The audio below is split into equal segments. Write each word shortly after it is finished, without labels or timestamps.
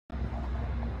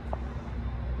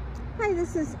Hi,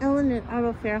 this is Ellen at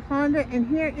Auto Fair Honda, and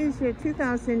here is your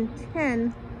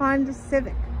 2010 Honda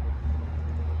Civic.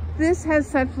 This has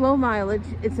such low mileage,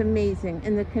 it's amazing,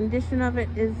 and the condition of it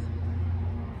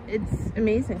it's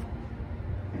amazing.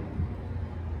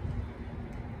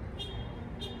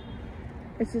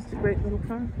 It's just a great little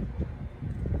car.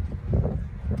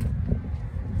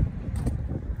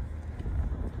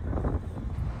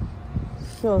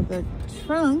 So the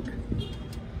trunk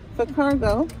for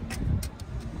cargo,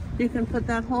 you can put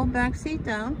that whole back seat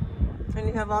down and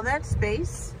you have all that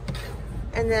space.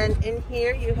 And then in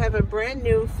here you have a brand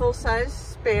new full-size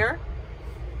spare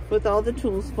with all the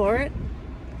tools for it.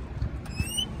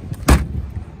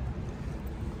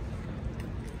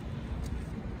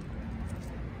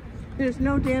 There's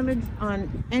no damage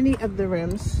on any of the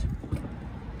rims.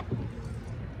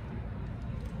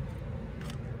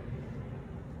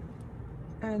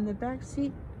 And the back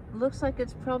seat looks like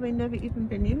it's probably never even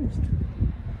been used.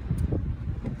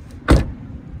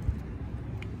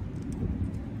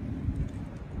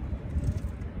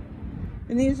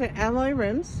 And these are alloy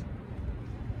rims.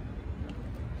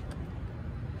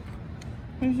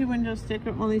 Here's your window sticker,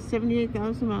 only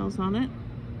 78,000 miles on it.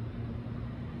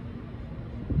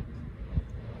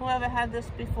 Whoever had this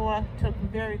before took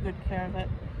very good care of it,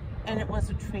 and it was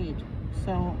a trade.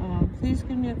 So please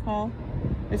give me a call.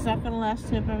 It's not going to last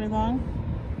here very long.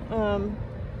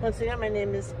 Once again, my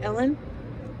name is Ellen,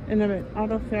 and I'm at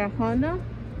Auto Fair Honda.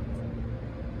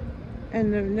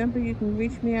 And the number you can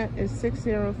reach me at is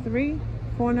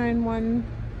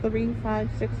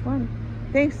 603-491-3561.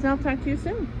 Thanks, and I'll talk to you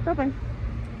soon. Bye-bye.